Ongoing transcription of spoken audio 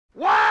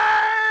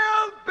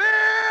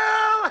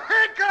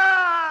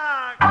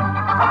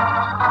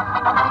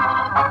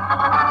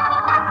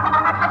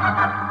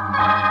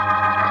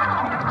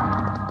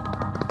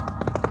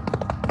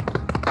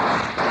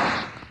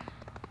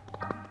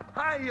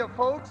Hiya,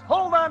 folks.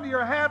 Hold on to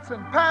your hats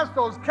and pass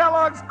those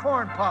Kellogg's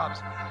Corn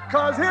Pops.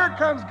 Because here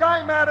comes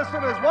Guy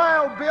Madison as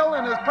Wild Bill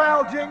and his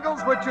pal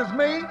Jingles, which is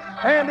me,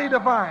 Andy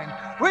Devine.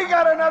 We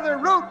got another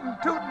rootin'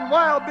 tootin'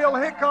 Wild Bill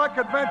Hickok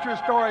adventure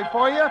story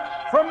for you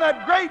from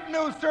that great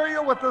new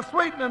cereal with the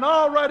sweetening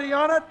already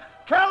on it,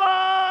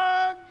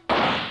 Kellogg's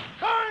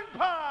Corn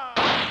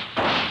Pops!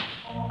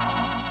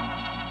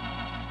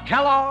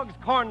 Kellogg's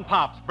Corn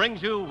Pops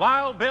brings you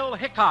Wild Bill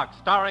Hickok,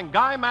 starring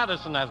Guy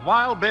Madison as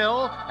Wild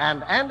Bill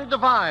and Andy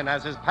Devine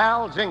as his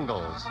pal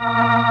Jingles.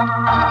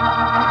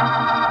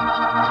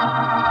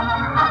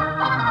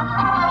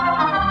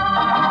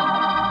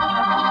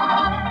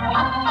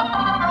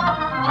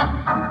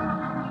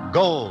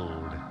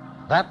 Gold.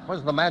 That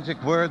was the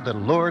magic word that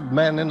lured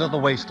men into the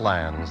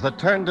wastelands, that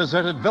turned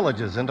deserted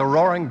villages into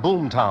roaring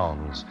boom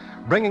towns,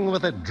 bringing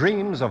with it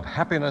dreams of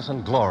happiness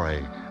and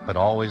glory. But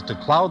always to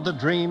cloud the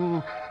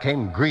dream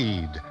came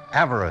greed,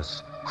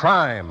 avarice,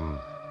 crime,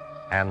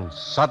 and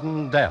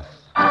sudden death.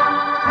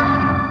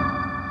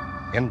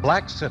 In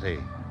Black City,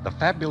 the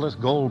fabulous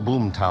gold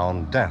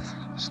boomtown, death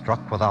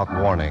struck without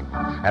warning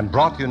and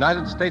brought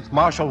United States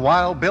Marshal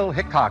Wild Bill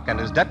Hickok and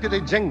his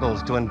deputy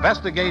Jingles to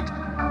investigate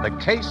the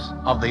case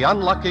of the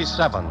Unlucky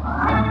Seven.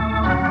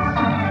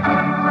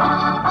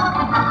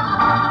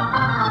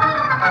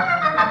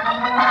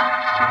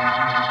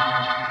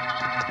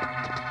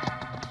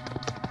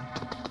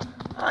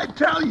 I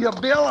tell you,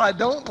 Bill, I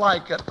don't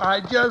like it.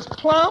 I just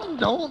plumb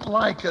don't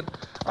like it.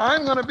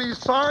 I'm going to be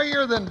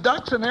sorrier than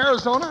ducks in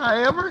Arizona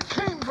I ever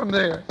came from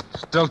there.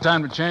 Still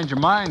time to change your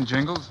mind,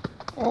 Jingles.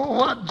 Oh,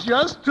 what,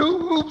 just 2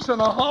 hoops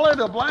and a holler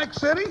to Black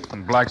City?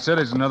 And Black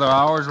City's another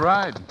hour's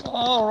ride.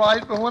 All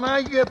right, but when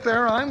I get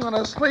there, I'm going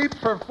to sleep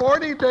for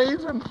 40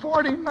 days and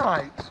 40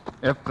 nights.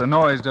 If the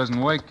noise doesn't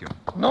wake you.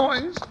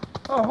 Noise?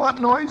 Oh, what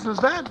noise is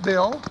that,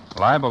 Bill?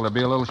 Liable to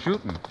be a little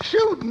shooting.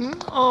 Shooting?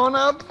 Oh,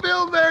 now,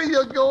 Bill, there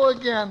you go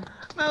again.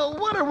 Now,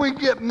 what are we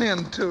getting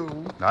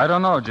into? I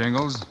don't know,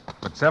 Jingles,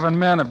 but 7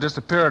 men have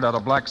disappeared out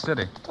of Black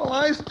City. Well,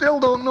 I still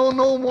don't know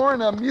no more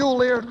than a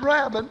mule-eared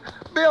rabbit.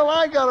 Bill,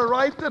 I got a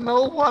right to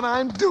know what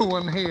I'm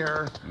doing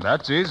here.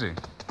 That's easy.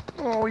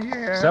 Oh,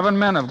 yeah. 7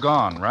 men have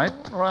gone, right?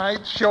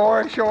 Right,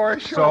 sure.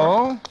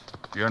 So,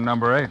 you're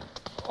number 8.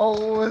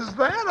 Oh, is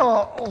that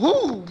all?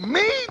 Who,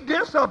 me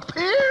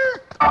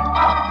disappear?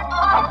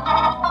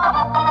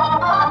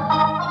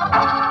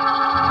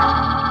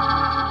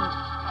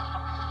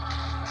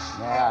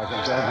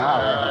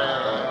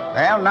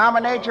 Well,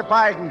 nominate your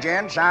pardon,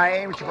 gents. I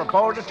aim to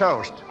propose a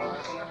toast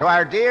to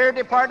our dear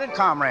departed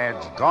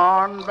comrades,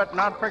 gone but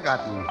not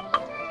forgotten.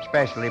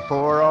 Especially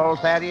poor old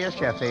Thaddeus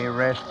Sheffy,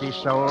 rest his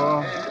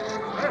soul.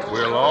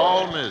 We'll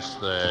all miss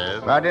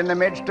that. But in the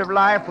midst of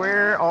life,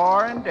 we're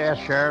o'er in death,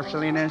 Sheriff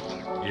Salinas.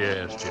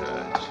 Yes,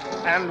 Judge.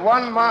 And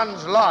one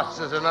man's loss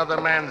is another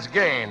man's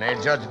gain, eh,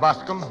 Judge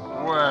Boscombe?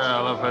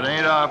 Well, if it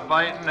ain't our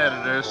fighting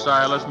editor,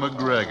 Silas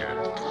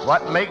McGregor.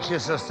 What makes you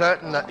so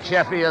certain that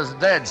Sheffy is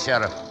dead,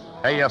 Sheriff?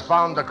 Have you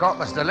found the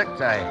corpus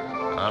delicti?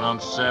 I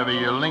don't savvy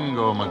your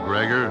lingo,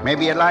 McGregor.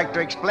 Maybe you'd like to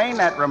explain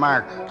that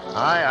remark.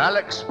 Aye, I'll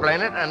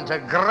explain it, and to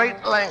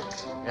great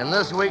length, in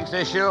this week's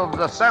issue of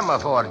the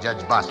Semaphore,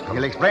 Judge Boscombe.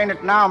 You'll explain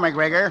it now,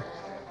 McGregor.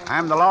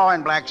 I'm the law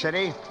in Black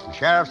City.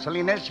 Sheriff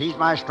Salinas, he's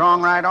my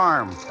strong right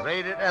arm.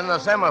 Read it in the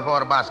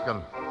Semaphore,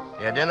 Boscombe.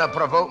 You didn't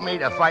provoke me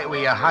to fight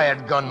with your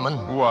hired gunman.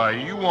 Why,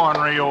 you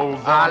ornery old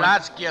I'll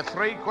ask you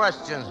 3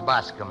 questions,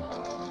 Boscombe.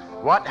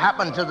 What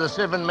happened to the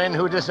 7 men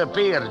who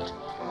disappeared?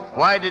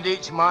 Why did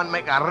each man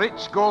make a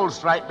rich gold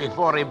strike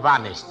before he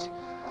vanished?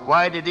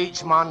 Why did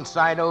each man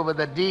sign over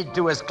the deed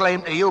to his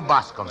claim to you,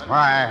 Boscombe?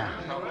 Why,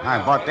 I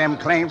bought them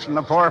claims from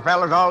the poor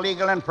fellows all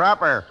legal and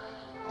proper.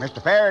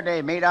 Mr.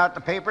 Faraday made out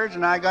the papers,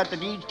 and I got the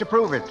deeds to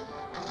prove it.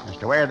 As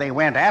to where they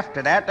went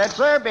after that, that's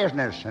their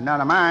business, and none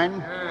of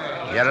mine.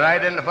 You're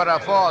right in for a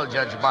fall,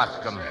 Judge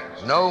Boscombe.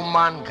 No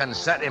man can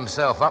set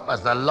himself up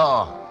as the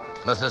law.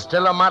 This is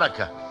still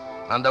America,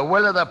 and the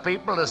will of the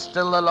people is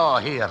still the law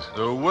here.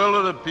 The will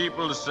of the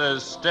people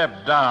says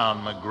step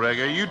down,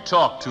 McGregor. You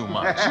talk too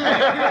much.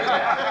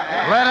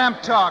 Let him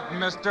talk,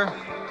 mister.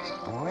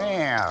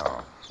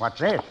 Well, what's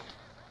this?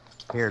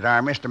 Here's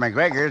our Mr.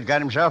 McGregor's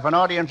got himself an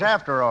audience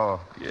after all.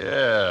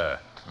 Yeah,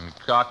 and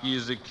cocky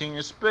is the king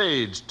of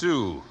spades,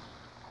 too.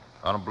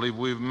 I don't believe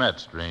we've met,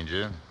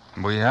 stranger.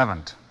 We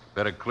haven't.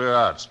 Better clear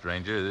out,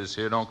 stranger. This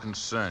here don't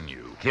concern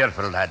you.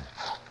 Careful, lad.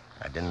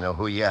 I didn't know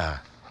who you are,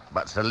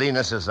 but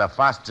Salinas is the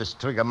fastest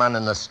trigger man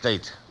in the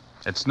state.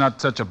 It's not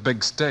such a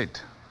big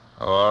state.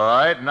 All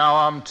right, now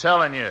I'm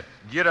telling you,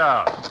 get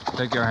out.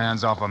 Take your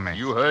hands off of me.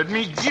 You heard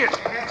me? Get.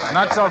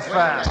 Not so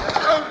fast.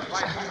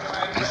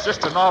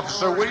 Assistant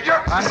officer, will you?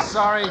 I'm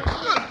sorry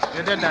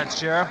you did that,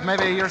 Sheriff.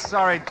 Maybe you're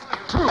sorry.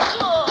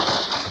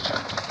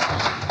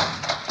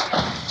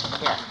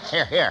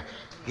 Here.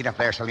 Get up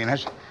there,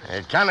 Salinas.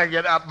 He can't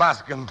get up,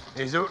 Boscombe.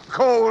 He's out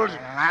cold.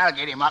 I'll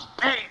get him up.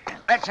 Hey,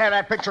 let's have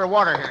that pitcher of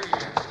water here.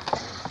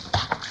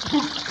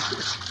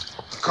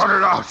 Cut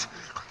it out.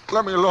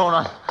 Let me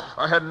alone.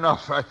 I had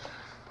enough. I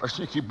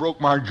think he broke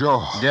my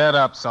jaw. Get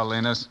up,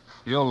 Salinas.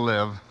 You'll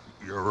live.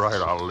 You're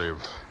right, I'll live.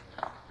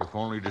 If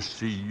only to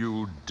see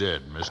you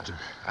dead, mister.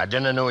 I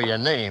didn't know your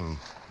name,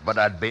 but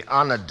I'd be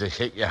honored to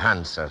shake your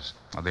hand, sir.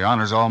 Well, the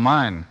honor's all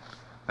mine.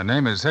 The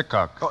name is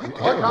Hickok.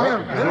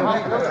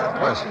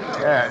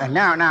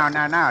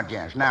 Now,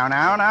 gents.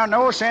 Now,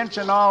 no sense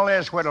in all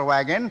this whittle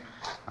wagging.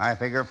 I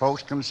figure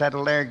folks can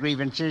settle their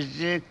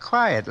grievances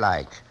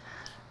quiet-like.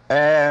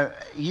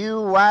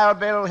 You Wild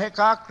Bill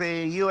Hickok,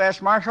 the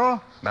U.S.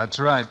 Marshal? That's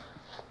right.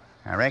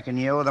 I reckon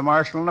you owe the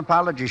Marshal an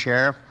apology,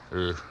 Sheriff.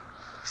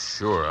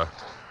 Sure.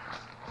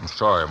 I'm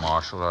sorry,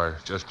 Marshal. I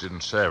just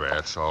didn't say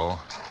that's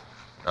all.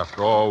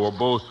 After all, we're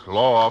both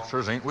law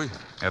officers, ain't we?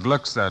 It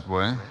looks that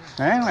way.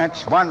 Well,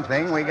 that's one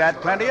thing we got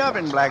plenty of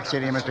in Black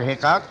City, Mr.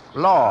 Hickok.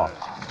 Law.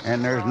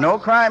 And there's no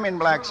crime in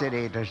Black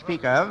City to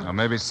speak of. Well,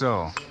 maybe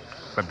so.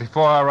 But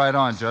before I ride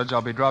on, Judge,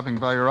 I'll be dropping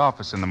by your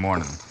office in the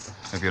morning,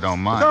 if you don't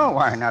mind. No,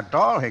 why, not at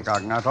all,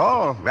 Hickok, not at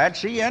all. Glad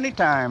to see you any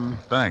time.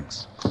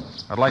 Thanks.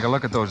 I'd like a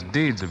look at those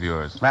deeds of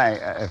yours.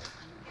 Why,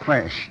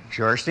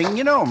 surest thing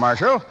you know,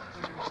 Marshal.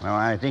 Well,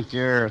 I think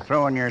you're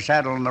throwing your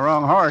saddle on the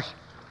wrong horse.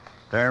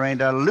 There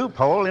ain't a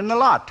loophole in the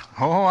lot.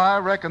 Oh, I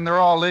reckon they're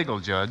all legal,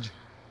 Judge.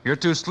 You're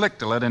too slick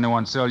to let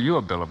anyone sell you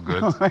a bill of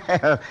goods.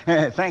 Well,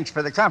 thanks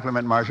for the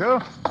compliment,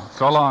 Marshal.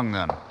 So long,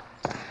 then.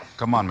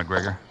 Come on,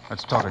 McGregor.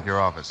 Let's talk at your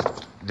office.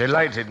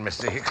 Delighted,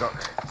 Mr.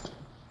 Hickok.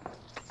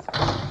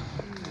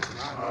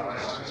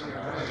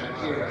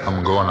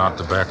 I'm going out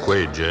the back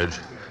way, Judge.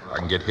 I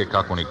can get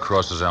Hickok when he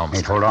crosses Elm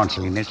Street. Hey, hold on,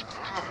 Salinas.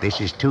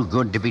 This is too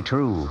good to be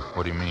true.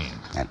 What do you mean?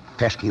 That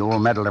pesky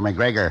old meddler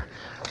McGregor.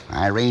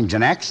 I arranged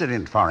an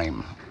accident for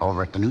him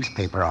over at the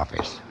newspaper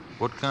office.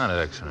 What kind of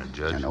accident,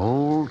 Judge? An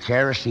old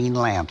kerosene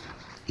lamp.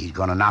 He's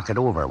going to knock it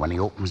over when he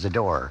opens the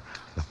door.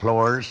 The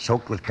floor's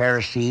soaked with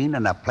kerosene,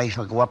 and the place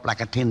will go up like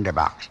a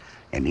tinderbox.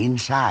 And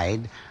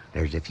inside,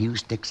 there's a few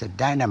sticks of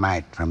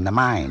dynamite from the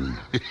mine.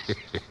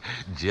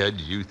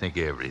 Judge, you think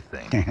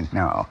everything.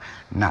 No,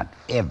 not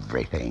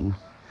everything.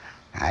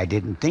 I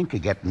didn't think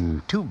of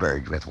getting two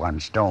birds with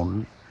one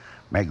stone.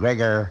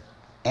 McGregor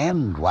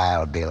and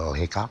Wild Bill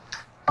Hickok.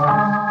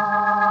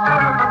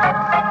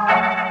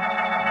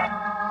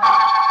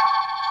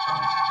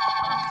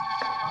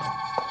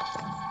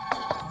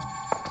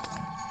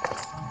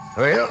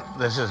 Well,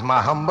 this is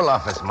my humble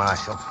office,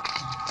 Marshal.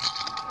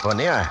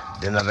 Funny, I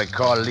didn't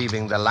recall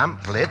leaving the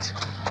lamp lit.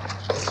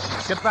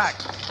 Get back.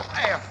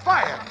 Hey,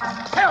 fire!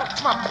 Help!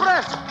 My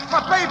press! My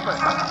paper!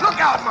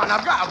 Look out, man!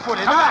 I've got to put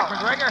it out. Come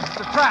back, McGregor.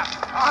 It's a trap.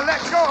 Oh,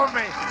 let go of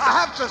me! I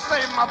have to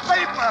save my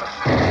paper!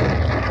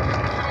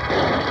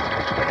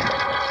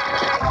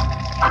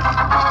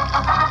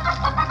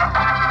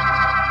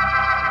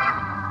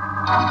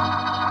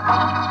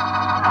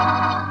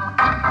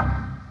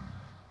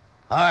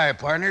 Hi,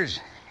 partners.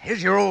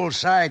 Here's your old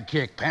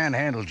sidekick,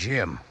 Panhandle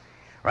Jim.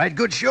 Right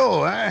good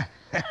show, huh?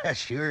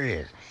 Sure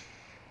is.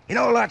 You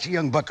know, lots of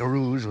young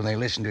buckaroos, when they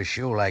listen to a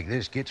show like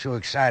this, get so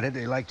excited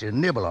they like to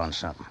nibble on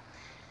something.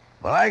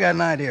 Well, I got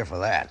an idea for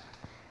that.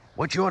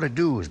 What you ought to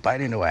do is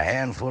bite into a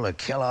handful of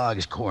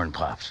Kellogg's Corn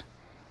Pops.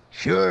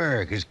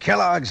 Sure, because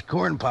Kellogg's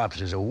Corn Pops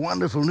is a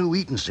wonderful new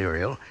eating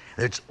cereal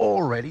that's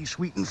already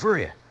sweetened for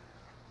you.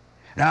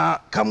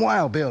 Now, come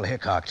Wild Bill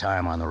Hickok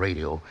time on the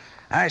radio,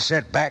 I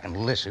sit back and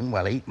listen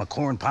while I eat my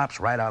Corn Pops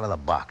right out of the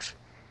box.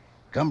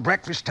 Come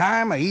breakfast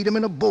time, I eat 'em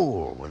in a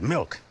bowl with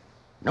milk.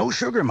 No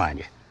sugar, mind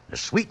you. The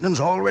sweetening's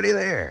already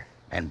there,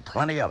 and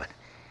plenty of it.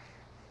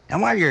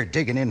 And while you're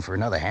digging in for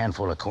another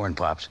handful of Corn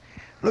Pops,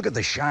 look at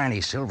the shiny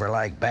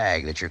silver-like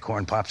bag that your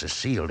Corn Pops is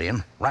sealed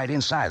in, right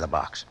inside the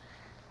box.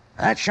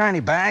 That shiny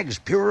bag is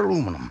pure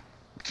aluminum.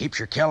 It keeps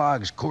your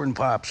Kellogg's Corn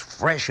Pops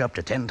fresh up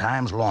to 10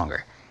 times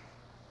longer.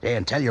 Hey,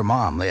 and tell your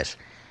mom this.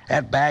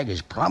 That bag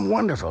is plumb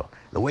wonderful,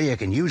 the way you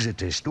can use it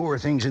to store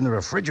things in the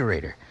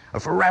refrigerator, or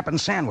for wrapping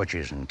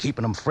sandwiches and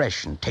keeping them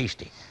fresh and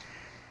tasty.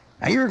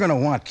 Now, you're going to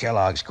want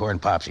Kellogg's Corn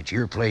Pops at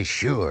your place,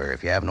 sure,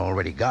 if you haven't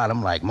already got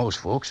them, like most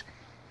folks.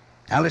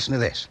 Now, listen to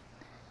this.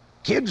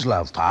 Kids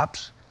love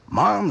Pops.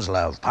 Moms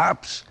love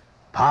Pops.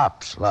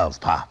 Pops love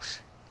Pops.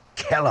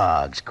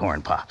 Kellogg's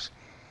Corn Pops.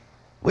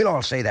 We'll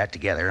all say that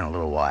together in a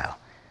little while.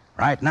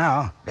 Right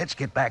now, let's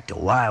get back to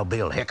Wild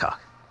Bill Hickok.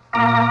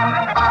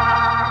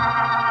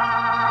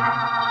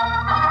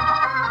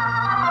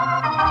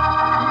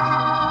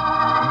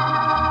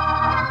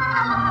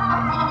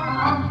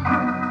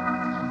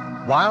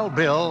 Wild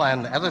Bill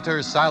and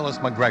editor Silas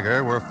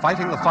McGregor were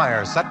fighting the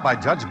fire set by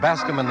Judge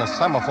Bascom in the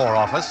semaphore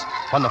office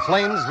when the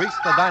flames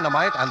reached the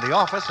dynamite and the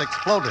office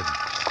exploded.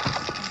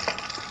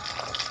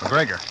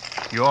 McGregor,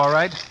 you all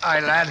right? Aye,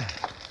 lad.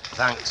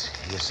 Thanks.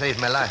 You saved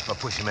my life by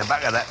pushing me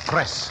back of that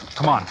press.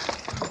 Come on.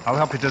 I'll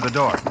help you to the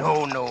door.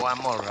 No,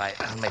 I'm all right.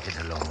 I'll make it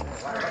alone.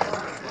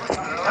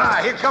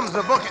 Here comes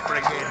the bucket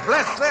brigade.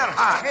 Bless their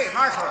hearts. Hey,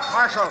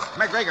 Marshal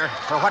McGregor,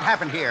 what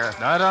happened here?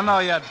 I don't know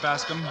yet,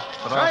 Bascom,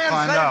 but Try I'll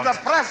find and out. save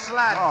the press,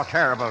 lad. Oh,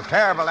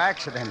 terrible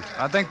accident.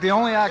 I think the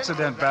only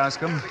accident,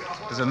 Bascom,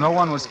 is that no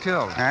one was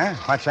killed. Huh?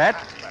 What's that?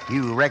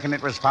 You reckon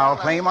it was foul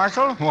play,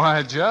 Marshal?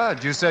 Why,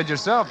 Judge, you said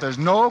yourself there's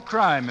no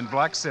crime in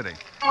Black City.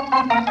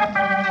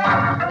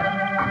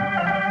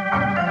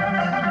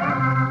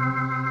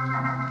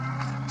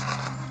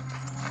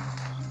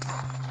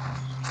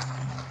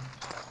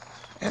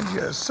 And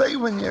you say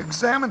when you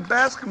examined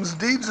Bascom's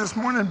deeds this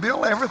morning,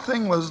 Bill,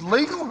 everything was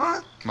legal,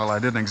 huh? Well, I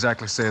didn't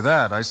exactly say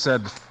that. I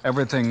said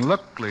everything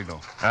looked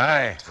legal.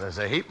 Aye, there's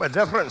a heap of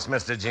difference,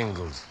 Mr.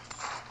 Jingles.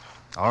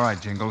 All right,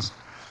 Jingles.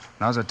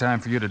 Now's the time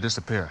for you to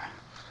disappear.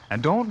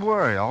 And don't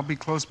worry, I'll be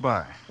close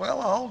by. Well,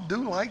 I'll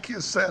do like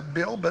you said,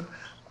 Bill, but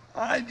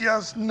I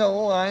just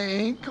know I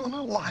ain't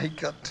gonna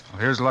like it.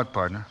 Well, here's luck,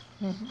 partner.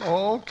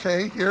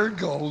 Okay, here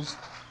goes.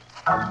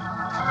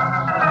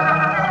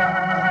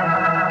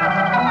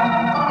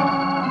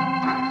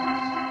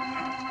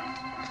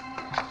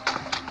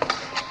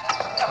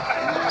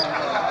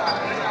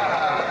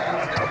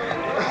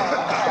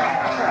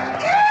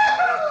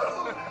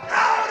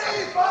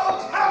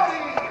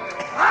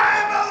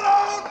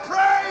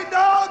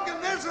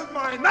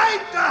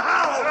 Night to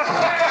howl!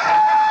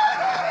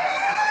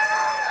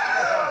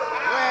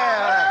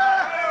 Well,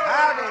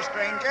 howdy,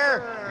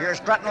 stranger. You're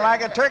strutting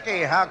like a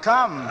turkey. How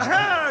come?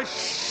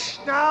 Shh!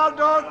 Now,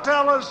 don't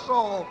tell us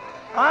so.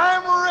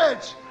 I'm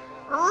rich.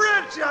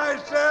 Rich, I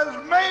says.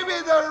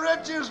 Maybe the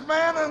richest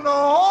man in the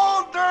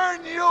whole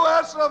darn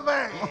U.S. of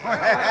A.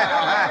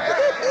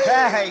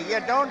 Hey,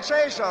 you don't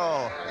say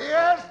so.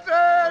 Yes,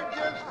 sir.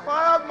 Just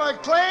filed my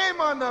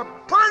claim on the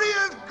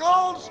prettiest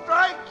gold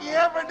strike you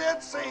ever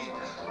did see.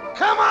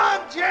 Come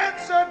on,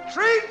 gents, and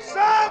treats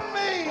on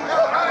me.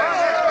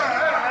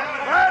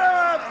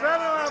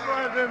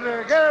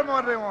 Get them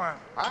what they want.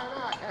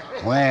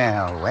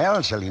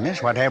 Well,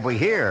 Salinas, what have we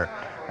here?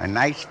 A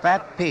nice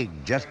fat pig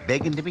just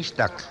begging to be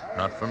stuck.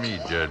 Not for me,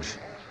 Judge.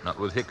 Not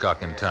with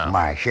Hickok in town.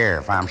 My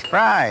Sheriff, I'm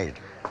surprised.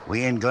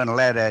 We ain't gonna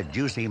let a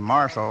juicy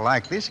morsel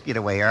like this get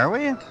away, are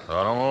we? I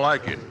don't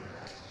like it.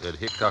 That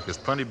Hickok is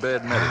plenty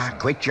bad medicine.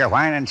 Quit your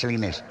whining,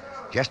 Salinas.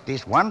 Just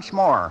this once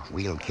more,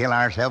 we'll kill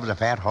ourselves a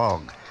fat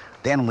hog.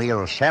 Then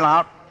we'll sell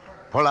out,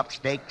 pull up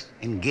stakes,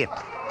 and get.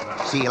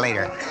 See you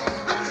later.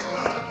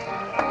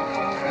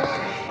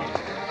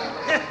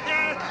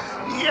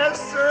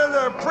 Yes, sir,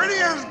 the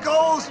prettiest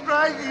gold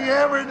strike you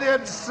ever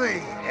did see.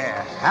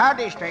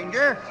 Howdy,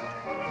 stranger.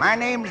 My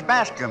name's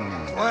Bascom.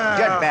 Well,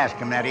 Judge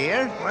Bascom, that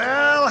is.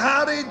 Well,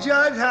 howdy,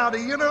 Judge,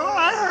 howdy. You know,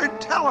 I heard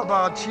tell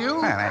about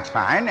you. Well, that's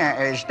fine.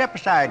 Step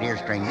aside here,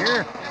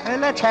 stranger.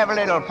 Let's have a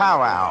little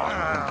powwow.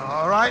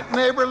 All right,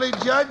 neighborly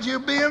Judge, you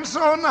being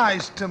so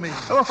nice to me.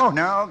 Oh,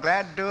 no,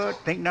 glad to do it.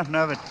 Think nothing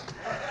of it.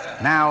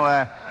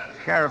 Now,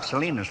 Sheriff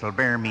Salinas will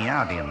bear me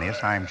out in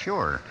this, I'm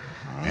sure.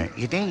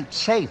 It ain't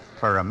safe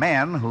for a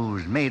man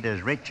who's made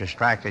as rich a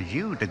strike as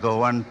you to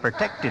go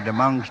unprotected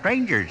among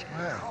strangers.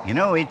 Well. You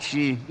know, it's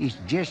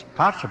just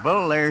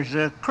possible there's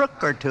a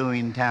crook or two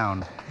in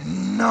town.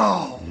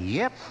 No.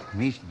 Yep,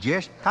 it's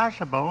just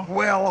possible.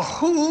 Well,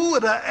 who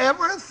would have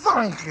ever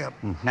thunk it?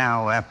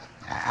 Now,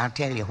 I'll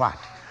tell you what.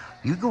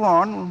 You go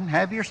on and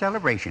have your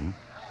celebration,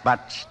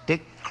 but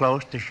stick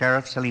close to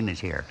Sheriff Salinas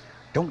here.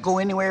 Don't go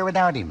anywhere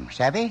without him,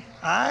 savvy?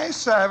 Aye,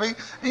 savvy.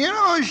 You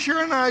know, it's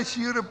sure nice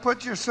of you to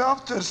put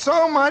yourself to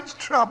so much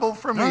trouble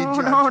for me,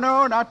 Judge. No,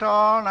 not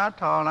all, my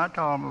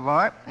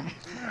boy.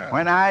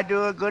 When I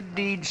do a good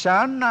deed,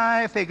 son,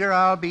 I figure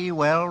I'll be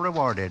well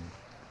rewarded.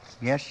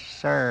 Yes,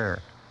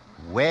 sir.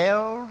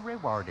 Well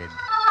rewarded.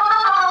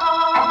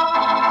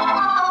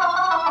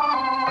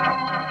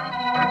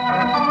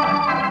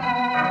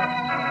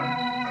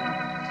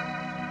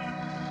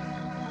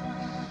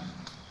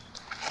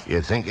 You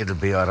think it'll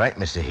be all right,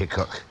 Mr.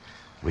 Hickok?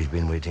 We've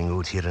been waiting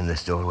out here in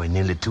this doorway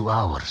nearly 2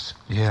 hours.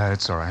 Yeah,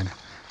 it's all right.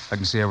 I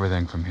can see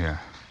everything from here.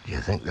 Do you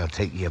think they'll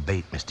take your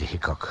bait, Mr.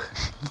 Hickok?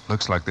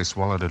 Looks like they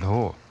swallowed it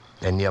whole.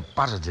 Then you're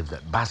positive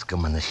that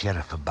Bascom and the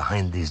sheriff are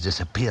behind these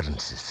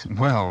disappearances?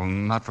 Well,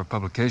 not for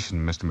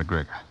publication, Mr.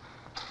 McGregor.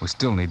 We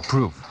still need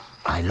proof.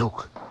 Aye,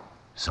 look.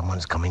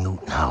 Someone's coming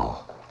out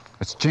now.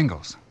 It's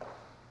Jingles.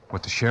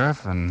 With the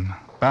sheriff and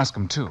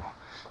Bascom, too.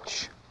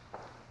 Shh.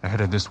 They're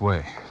headed this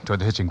way, toward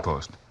the hitching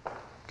post.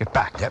 Get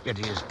back.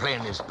 Deputy is playing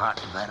his part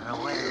very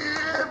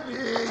well.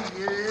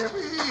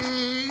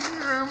 Yippee,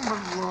 I'm a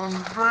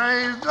little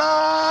praise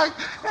dog,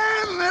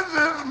 and this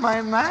is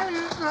my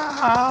nice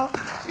house.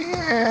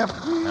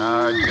 Yippee.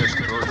 Now, just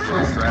close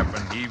your strap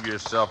and heave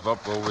yourself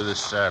up over the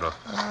saddle.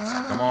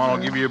 Come on, I'll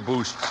give you a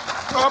boost.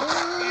 Up.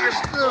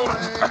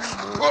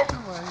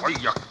 Oh,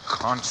 you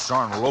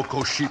consarn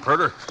loco sheep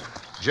herder.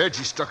 Judge,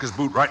 he stuck his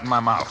boot right in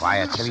my mouth.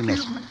 Quiet,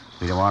 silliness.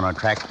 We don't want to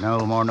attract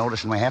no more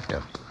notice than we have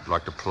to. I'd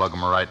like to plug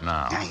him right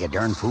now. Ah, you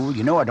darn fool.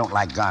 You know I don't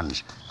like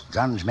guns.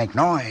 Guns make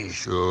noise.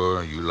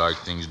 Sure, you like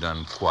things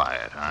done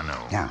quiet, I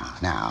know.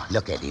 Now,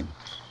 look at him.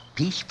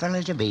 Peaceful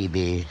as a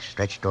baby,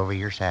 stretched over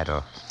your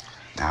saddle.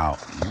 Now,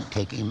 you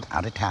take him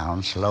out of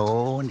town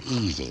slow and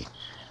easy.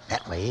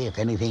 That way, if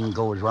anything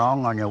goes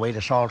wrong on your way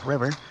to Salt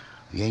River,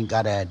 you ain't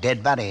got a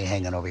dead body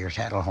hanging over your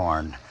saddle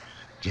horn.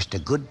 Just a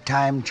good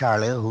time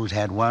Charlie who's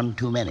had one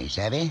too many,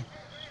 savvy?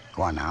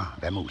 Go on now,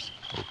 vamoose.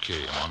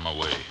 Okay, I'm on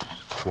my way.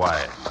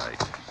 Quiet, like.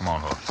 Come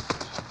on, horse.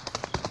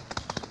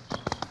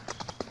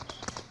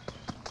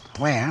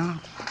 Well,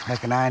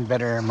 reckon I'd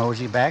better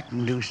mosey back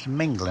and do some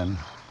mingling.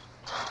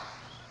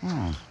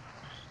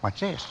 What's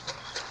this?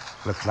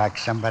 Looks like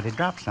somebody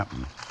dropped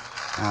something.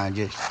 I'll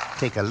just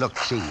take a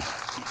look-see.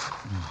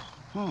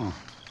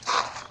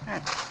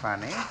 That's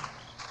funny.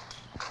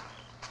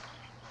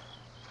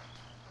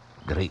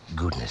 Great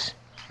goodness.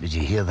 Did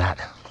you hear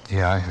that?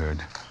 Yeah, I heard.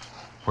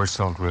 Where's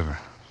Salt River?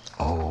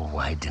 Oh,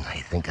 why didn't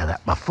I think of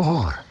that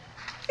before?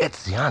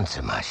 It's the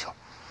answer, Marshal.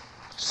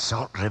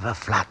 Salt River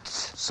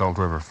Flats. Salt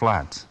River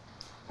Flats.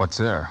 What's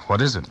there?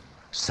 What is it?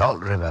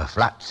 Salt River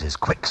Flats is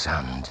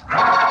quicksand.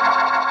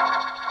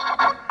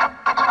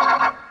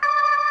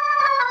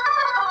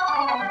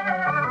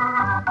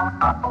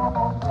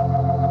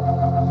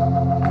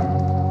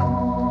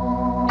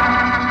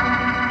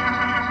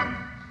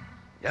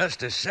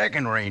 Just a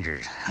second,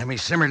 Rangers. Let me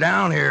simmer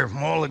down here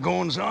from all the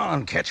goings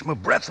on, catch my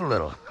breath a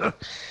little.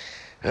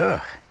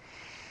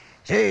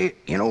 Say,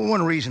 you know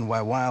one reason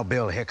why Wild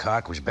Bill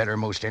Hickok was better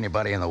than most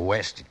anybody in the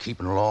West at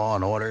keeping law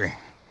and order?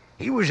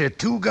 He was a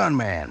two-gun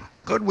man,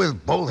 good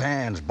with both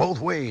hands, both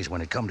ways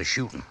when it come to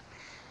shooting.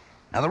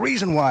 Now, the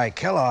reason why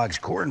Kellogg's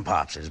Corn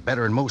Pops is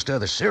better than most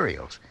other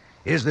cereals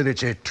is that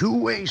it's a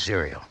two-way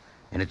cereal,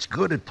 and it's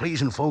good at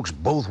pleasing folks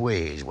both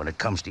ways when it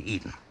comes to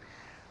eating.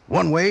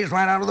 One way is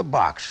right out of the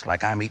box,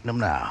 like I'm eating them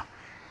now.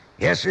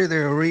 Yes, sir,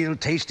 they're a real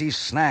tasty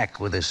snack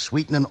with the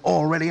sweetening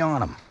already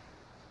on them.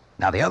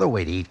 Now, the other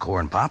way to eat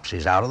Corn Pops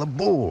is out of the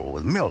bowl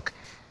with milk.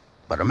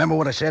 But remember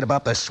what I said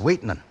about the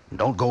sweetening, and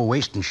don't go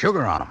wasting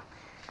sugar on them.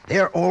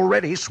 They're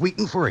already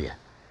sweetened for you.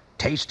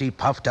 Tasty,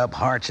 puffed-up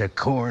hearts of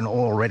corn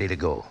all ready to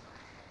go.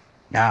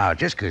 Now,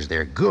 just 'cause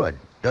they're good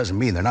doesn't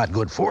mean they're not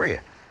good for you.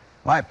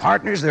 Why,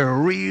 partners, they're a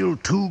real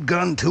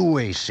two-gun,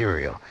 two-way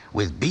cereal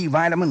with B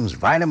vitamins,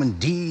 vitamin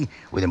D,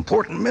 with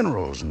important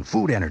minerals and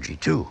food energy,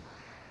 too.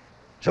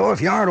 So if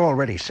you aren't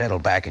already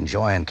settled back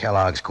enjoying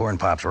Kellogg's Corn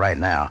Pops right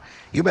now,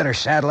 you better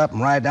saddle up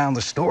and ride down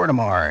the store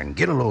tomorrow and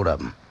get a load of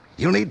them.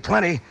 You'll need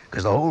plenty,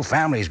 'cause the whole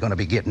family's going to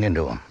be getting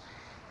into them.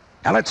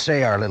 Now, let's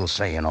say our little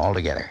saying all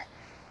together.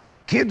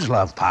 Kids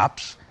love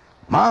Pops,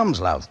 moms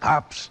love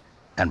Pops,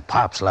 and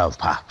Pops love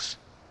Pops.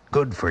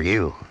 Good for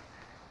you.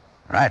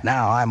 Right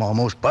now, I'm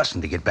almost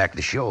busting to get back to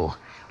the show.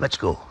 Let's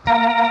go.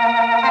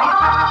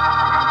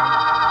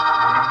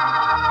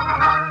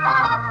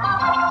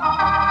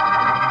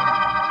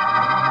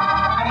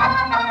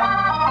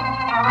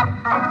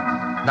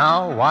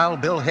 Now,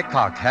 Wild Bill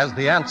Hickok has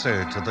the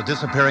answer to the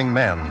disappearing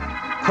men.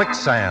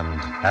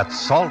 Quicksand at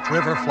Salt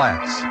River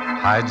Flats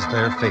hides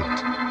their fate.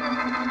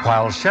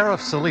 While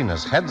Sheriff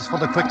Salinas heads for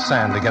the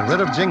quicksand to get rid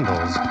of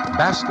Jingles,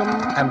 Bascom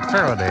and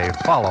Faraday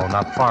follow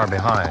not far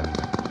behind.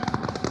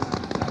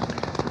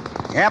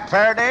 Yep,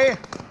 Faraday.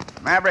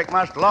 Maverick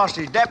must have lost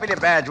his deputy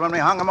badge when we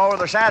hung him over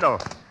the saddle.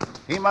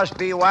 He must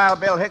be Wild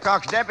Bill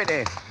Hickok's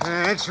deputy.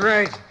 That's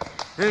right.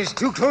 It's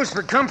too close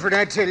for comfort,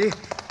 I tell you.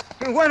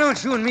 Why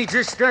don't you and me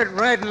just start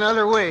riding the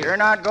other way? You're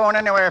not going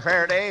anywhere,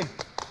 Faraday.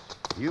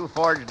 You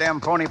forged them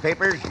phony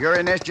papers. You're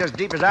in this just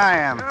deep as I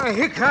am.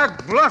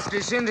 Hickok bluffed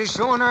us into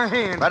showing our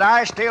hand. But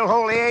I still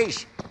hold the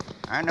ace.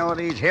 I know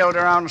these hills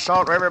around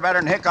Salt River better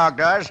than Hickok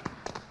does.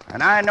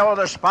 And I know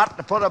the spot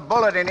to put a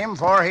bullet in him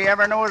before he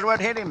ever knows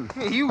what hit him.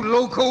 Hey, you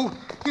loco.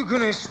 You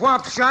gonna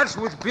swap shots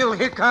with Bill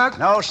Hickok?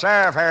 No,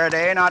 sir,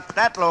 Faraday. Not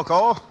that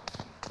loco.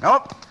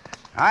 Nope.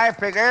 I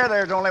figure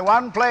there's only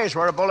one place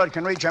where a bullet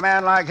can reach a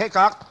man like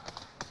Hickok.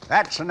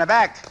 That's in the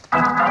back.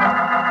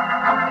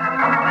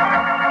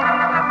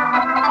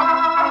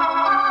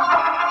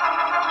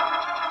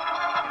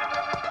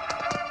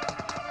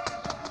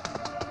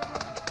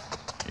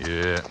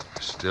 Yeah,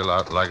 still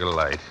out like a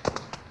light.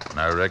 And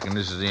I reckon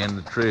this is the end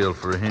of the trail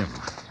for him.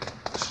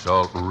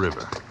 Salt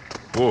River.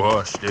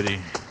 Whoa,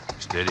 steady,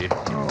 steady.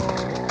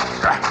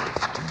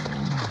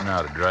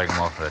 Now to drag him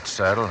off that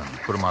saddle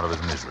and put him out of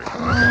his misery.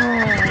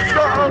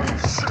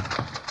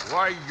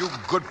 Why, you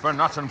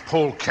good-for-nothing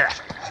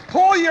polecat.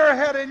 Pull your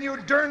head in, you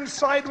darn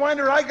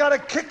sidewinder. I got a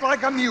kick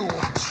like a mule.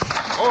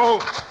 Oh,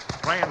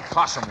 playing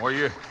possum, were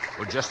you?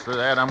 Well, just for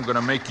that, I'm going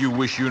to make you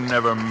wish you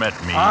never met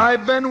me.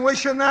 I've been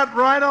wishing that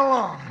right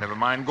along. Never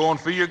mind going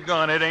for your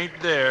gun. It ain't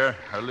there.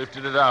 I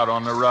lifted it out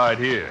on the ride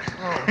here.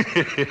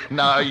 Oh.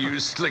 Now, you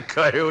slick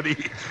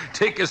coyote,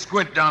 take a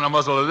squint down the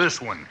muzzle of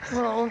this one.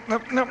 Well,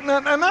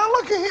 now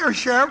look here,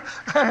 Sheriff.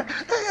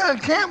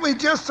 Can't we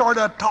just sort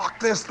of talk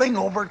this thing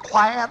over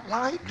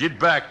quiet-like? Get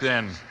back,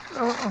 then.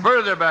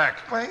 Further back.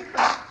 Wait.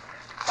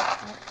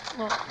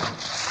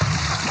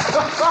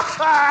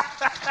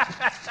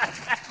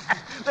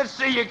 Let's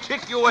see you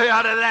kick your way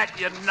out of that,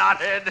 you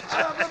knothead.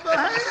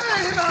 Hey,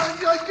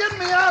 get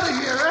me out of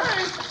here,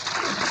 eh?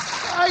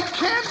 I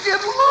can't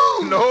get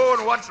loose. No,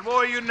 and what's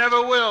more, you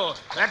never will.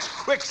 That's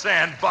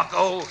quicksand,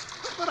 bucko.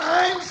 But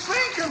I'm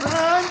sinking.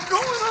 I'm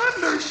going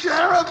under,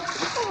 Sheriff.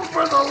 Oh,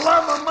 for the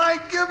love of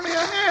Mike, give me a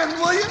hand,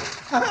 will you?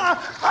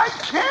 I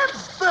can't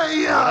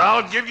stay up. But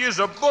I'll give you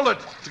a bullet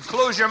to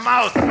close your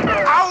mouth.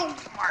 Ow!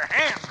 My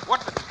hand.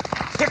 What the...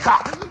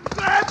 Hickok.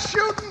 That's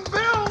shooting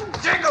Bill.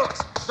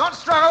 Jingles! Don't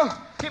struggle.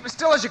 Keep as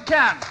still as you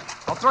can.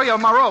 I'll throw you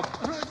on my rope.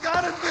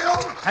 Got it, Bill.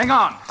 Hang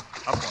on.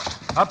 Up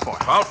one. Up, boy.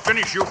 I'll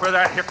finish you for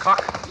that,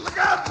 Hickok. Look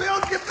out, Bill.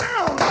 Get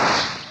down.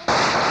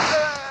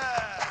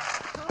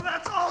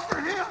 That's all for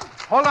him.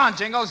 Hold on,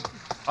 Jingles.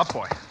 Up,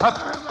 boy. Up.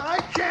 I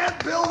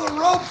can't, Bill. The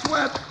rope's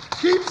wet.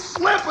 Keep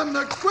slipping.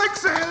 The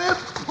quicksand is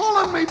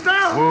pulling me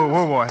down.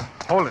 Whoa, boy.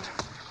 Hold it.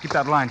 Keep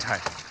that line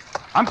tight.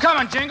 I'm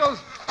coming, Jingles.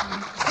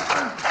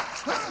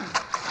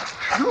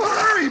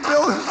 Hurry,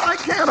 Bill. I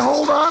can't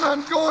hold on.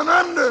 I'm going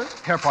under.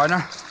 Here,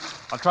 partner.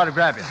 I'll try to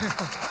grab you.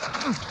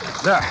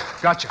 There.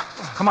 Gotcha.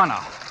 Come on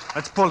now.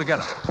 Let's pull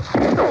together.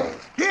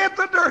 Hit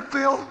the dirt,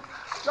 Bill.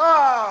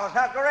 Oh,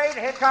 the great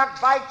Hickok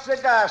bites the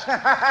dust. How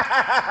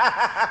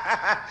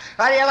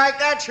do you like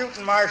that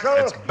shooting, Marshal?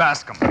 It's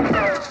Bascom.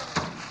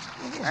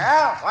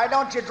 Well, why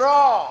don't you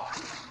draw?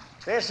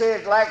 This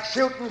is like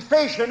shooting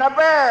fish in a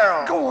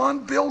barrel. Go on,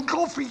 Bill.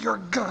 Go for your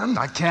gun.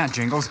 I can't,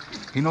 Jingles.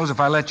 He knows if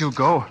I let you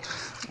go,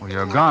 well,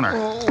 you're a goner.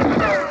 Ooh,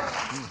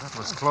 that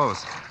was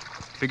close.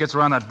 If he gets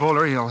around that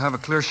boulder, he'll have a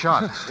clear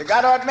shot. You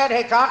got to admit,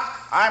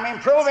 Hickok, I'm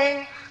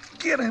improving.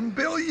 Get him,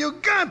 Bill. You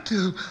got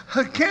to.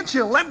 Can't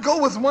you let go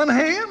with one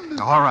hand?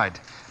 All right.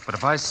 But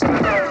if I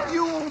slip...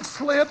 You won't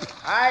slip.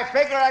 I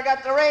figure I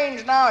got the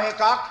range now,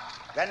 Hickok.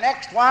 The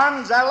next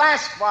one's the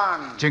last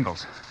one.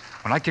 Jingles,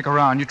 when I kick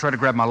around, you try to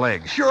grab my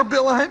leg. Sure,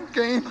 Bill, I'm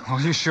game. Oh,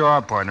 you sure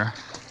are, partner.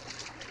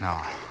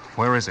 Now,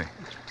 where is he?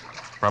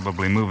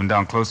 Probably moving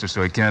down closer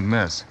so he can't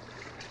miss.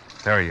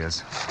 There he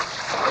is.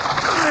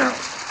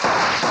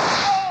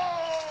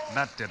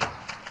 That did it.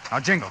 Now,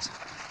 Jingles,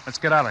 let's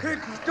get out of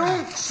here.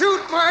 Don't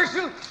shoot,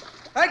 Marshal.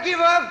 I give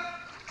up.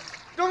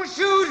 Don't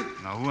shoot.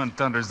 Now, who in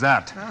thunder's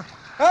that?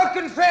 I'll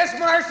confess,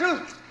 Marshal.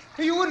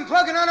 You wouldn't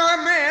plug an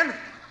unarmed man.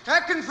 I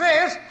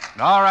confess.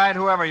 All right,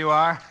 whoever you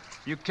are,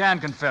 you can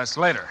confess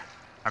later.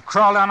 Now,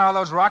 crawl down all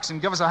those rocks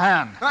and give us a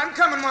hand. I'm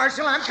coming,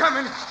 Marshal. I'm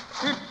coming.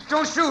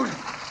 Don't shoot.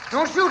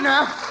 Don't shoot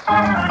now.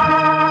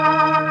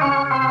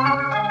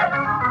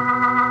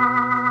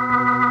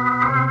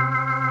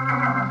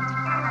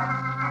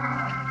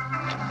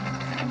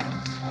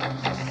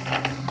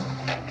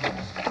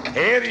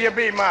 Here you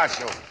be,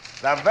 Marshal.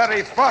 The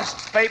very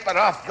first paper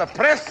off the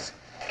press.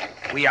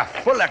 We a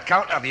full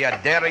account of your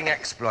daring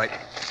exploit.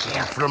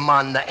 Careful,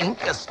 man. The ink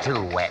is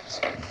too wet.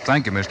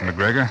 Thank you, Mr.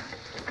 McGregor.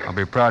 I'll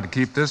be proud to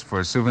keep this for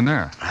a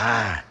souvenir.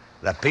 Ah,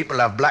 the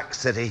people of Black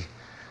City.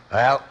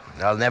 Well,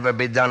 they'll never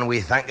be done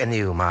with thanking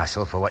you,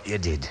 Marshal, for what you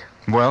did.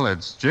 Well,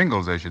 it's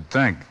Jingles, I should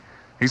think.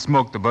 He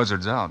smoked the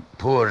buzzards out.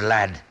 Poor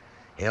lad.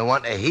 He'll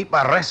want a heap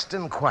of rest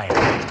and quiet.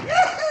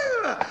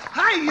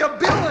 Hiya,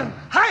 Bill, and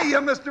hiya,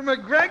 Mr.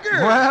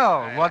 McGregor.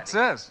 Well, what's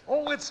this?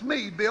 Oh, it's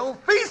me, Bill.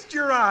 Feast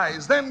your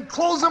eyes, then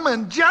close them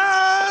and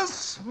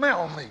just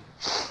smell me.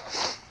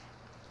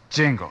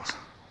 Jingles,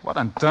 what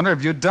in thunder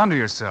have you done to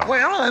yourself?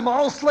 Well, I'm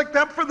all slicked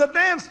up for the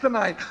dance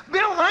tonight.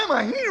 Bill, I'm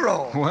a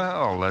hero.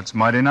 Well, that's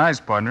mighty nice,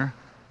 partner.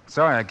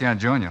 Sorry I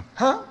can't join you.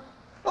 Huh?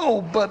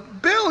 Oh,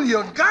 but Bill,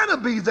 you gotta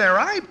be there.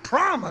 I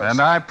promise. And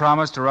I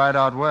promised to ride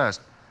out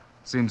west.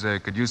 Seems they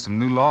could use some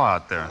new law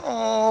out there.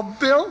 Oh,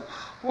 Bill.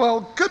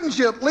 Well, couldn't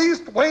you at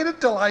least wait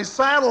until I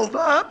saddled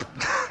up?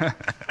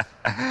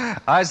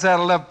 I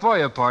saddled up for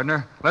you,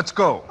 partner. Let's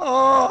go.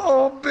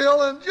 Oh,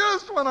 Bill, and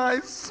just when I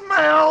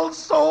smell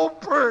so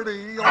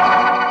pretty.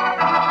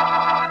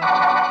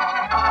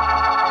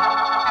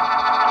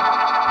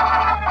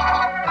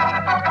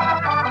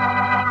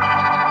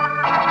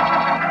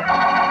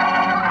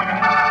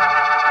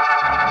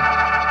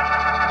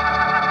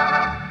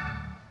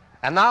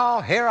 And now,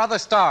 here are the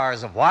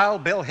stars of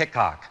Wild Bill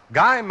Hickok,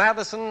 Guy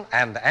Madison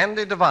and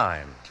Andy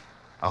Devine.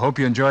 I hope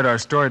you enjoyed our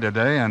story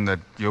today and that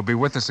you'll be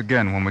with us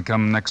again when we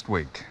come next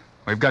week.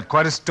 We've got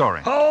quite a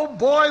story. Oh,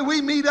 boy,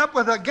 we meet up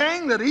with a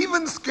gang that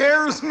even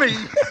scares me.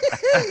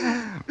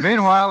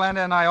 Meanwhile, Andy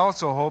and I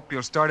also hope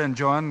you'll start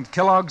enjoying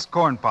Kellogg's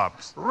Corn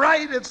Pops.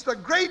 Right, it's the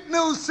great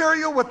new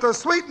cereal with the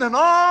sweetening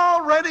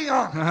already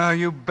on.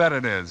 You bet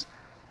it is.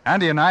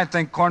 Andy and I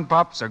think Corn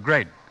Pops are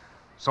great.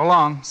 So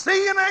long.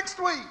 See you next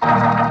week.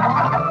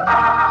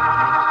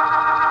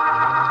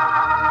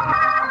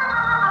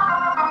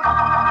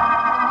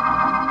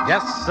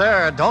 Yes,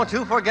 sir. Don't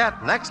you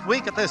forget, next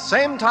week at this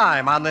same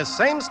time on this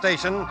same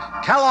station,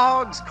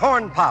 Kellogg's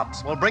Corn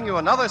Pops will bring you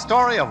another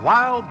story of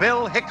Wild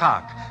Bill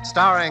Hickok,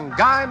 starring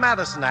Guy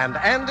Madison and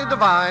Andy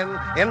Devine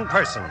in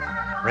person.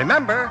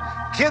 Remember,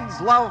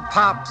 kids love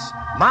Pops,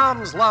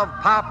 moms love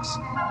Pops,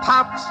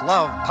 Pops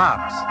love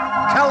Pops.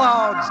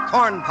 Kellogg's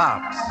Corn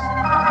Pops.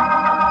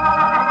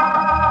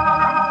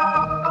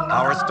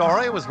 Our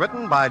story was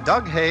written by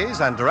Doug Hayes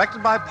and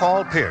directed by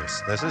Paul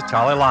Pierce. This is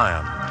Charlie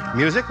Lyon.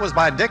 Music was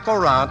by Dick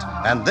Orant,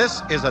 and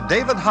this is a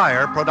David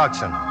Heyer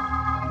production.